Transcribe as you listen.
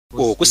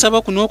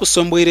Okusaba kuno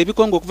okusombwera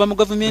ebikongo okuva mu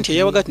gavumenti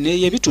eyawagati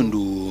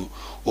n'ey'ebitundu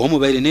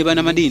omubaire ne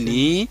bana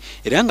madini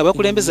era nga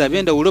bakulembeza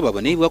ab'endawulo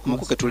babonebwa ku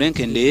mukuke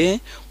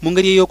tulenkende mu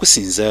ngeri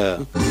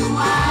ey'okusinza.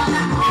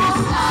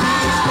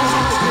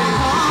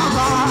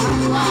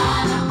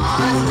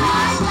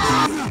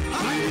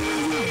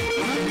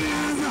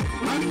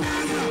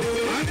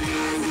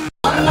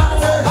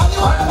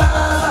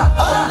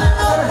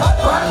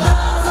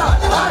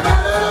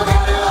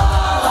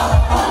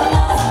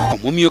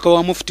 Nomumyuka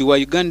wa Mufti wa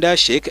Uganda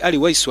Sheik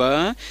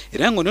Waiswa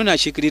era ngo nona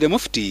akikirire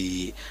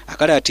Mufti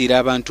akalatira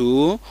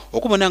abantu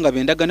okubona nga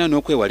bendagana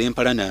n'okwewala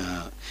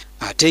empalana.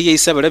 Ate ye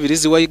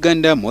Isabalabilizi wa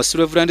Uganda Most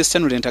Righht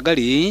Rev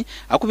Ntagali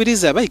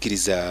akubiriza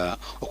abayikiriza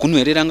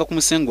okunwereranga ku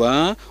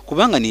musengwa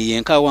kubanga ni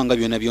yenkawanga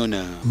byona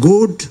byona.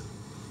 Good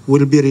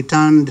will be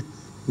returned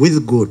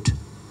with good,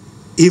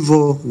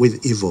 evil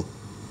with evil.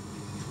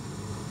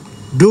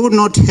 Do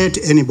not hate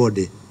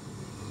anybody.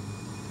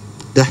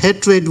 The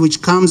hatred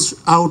which comes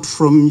out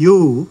from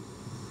you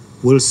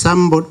will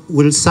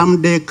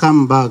someday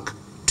come back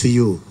to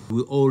you.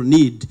 We all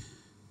need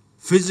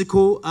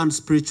physical and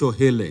spiritual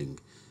healing,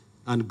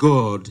 and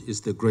God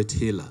is the great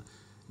healer.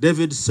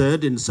 David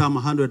said in Psalm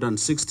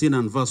 116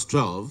 and verse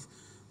 12,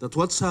 that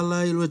what shall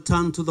I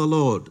return to the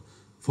Lord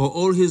for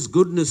all his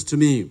goodness to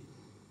me?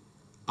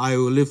 I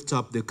will lift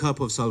up the cup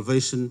of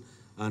salvation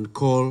and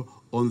call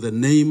on the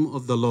name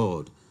of the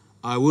Lord.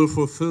 I will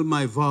fulfill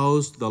my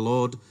vows to the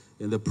Lord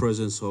in the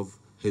presence of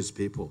his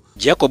people.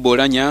 Jacob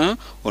Olanya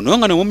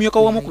ononga nomumyuka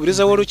wa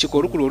mukubiriza w'olukiiko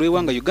olukulu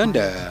olw'eggwanga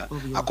Uganda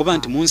akuba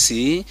nti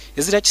munsi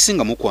ezira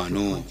kisinga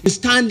mukwano. We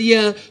stand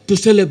here to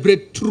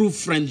celebrate true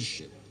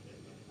friendship,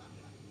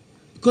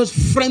 because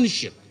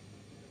friendship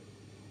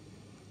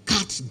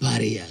cuts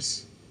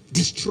barriers,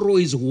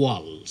 destroys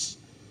walls.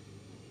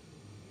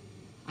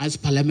 As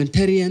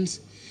parliamentarians,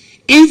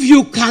 if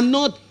you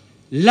cannot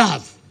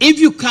love, if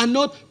you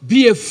cannot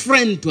be a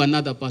friend to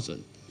another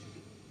person,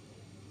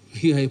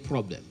 you are a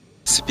problem.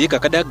 Sipika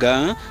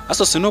Kadaga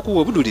asose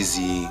n'okuwa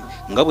obudulizi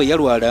nga bwe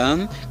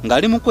yalwala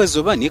ng'ali mu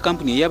kwezoba ne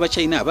kampuni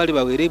ey'Abachina abali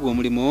baweerebwa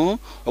omulimo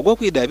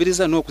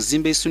ogw'okuyidabiriza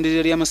n'okuzimba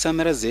essundiro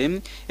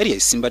ly'amasannyalaze erya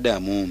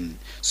Isimbadamu.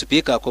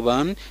 Sipika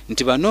akoba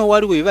nti bano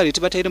waliwo ebibali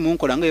tibataire mu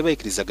nkola nga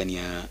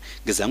bebayikirizaganya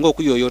gezanga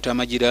okuyooyoota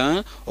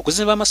amagira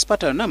okuzimba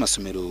amasipatala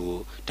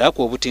n'amasomero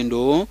taakwa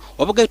obutindo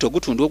obugaita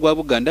ogutunda ogwa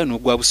Buganda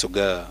n'ogwa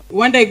Busoga.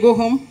 One day I go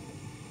home,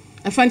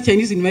 I find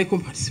Chinese in my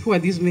compounds. Who are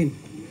these men?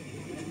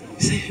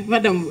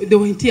 Madam, they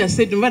were in tears.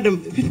 I said, Madam,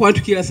 people want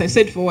to kill us. I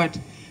said, for what?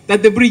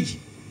 That the bridge. I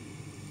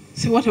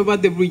said, what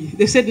about the bridge?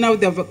 They said now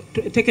they have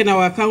taken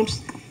our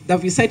accounts, they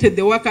have recited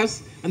the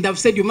workers, and they have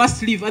said, you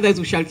must leave,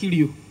 otherwise we shall kill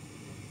you.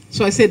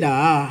 So I said,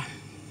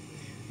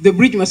 the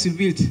bridge must be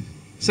built.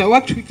 So I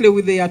worked quickly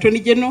with the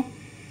Attorney General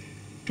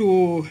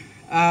to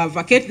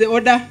vacate the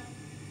order.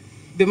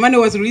 The money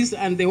was released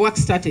and the work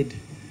started.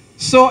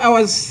 So I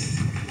was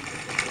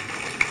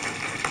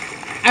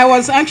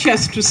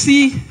anxious to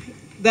see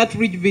that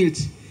bridge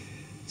built.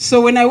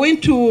 So when I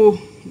went to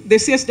the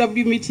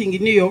CSW meeting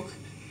in New York,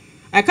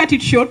 I cut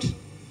it short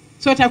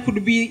so that I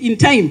could be in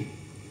time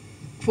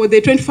for the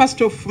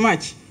 21st of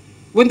March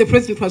when the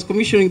president was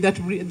commissioning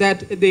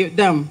the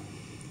dam.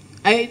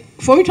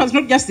 For me, it was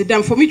not just the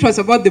dam. For me, it was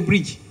about the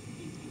bridge.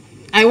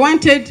 I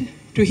wanted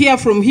to hear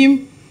from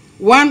him,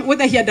 one,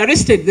 whether he had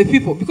arrested the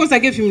people, because I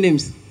gave him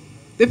names,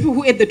 the people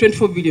who ate the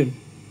 24 billion.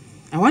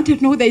 I wanted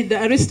to know whether he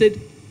had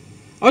arrested.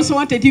 I also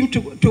wanted him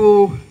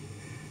to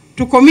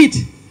commit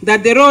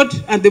that the road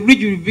and the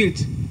bridge will be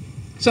built.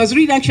 So I was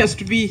really anxious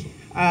to be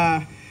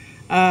at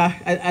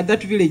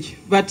that village.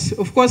 But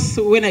of course,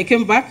 when I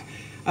came back,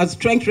 I was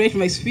trying to write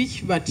my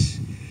speech, but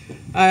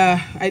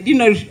I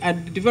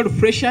developed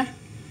pressure.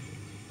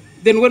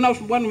 Then when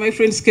one of my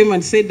friends came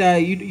and said,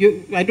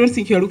 I don't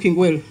think you're looking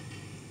well.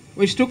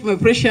 When she took my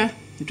pressure,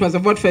 it was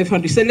about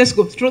 500. He said, let's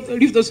go,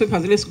 leave those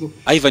papers, let's go.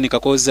 Ivan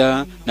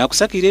Kakoza, na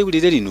kusakire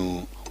ulile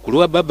lino,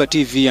 kulua Baba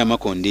TV ya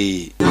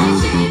Makonde.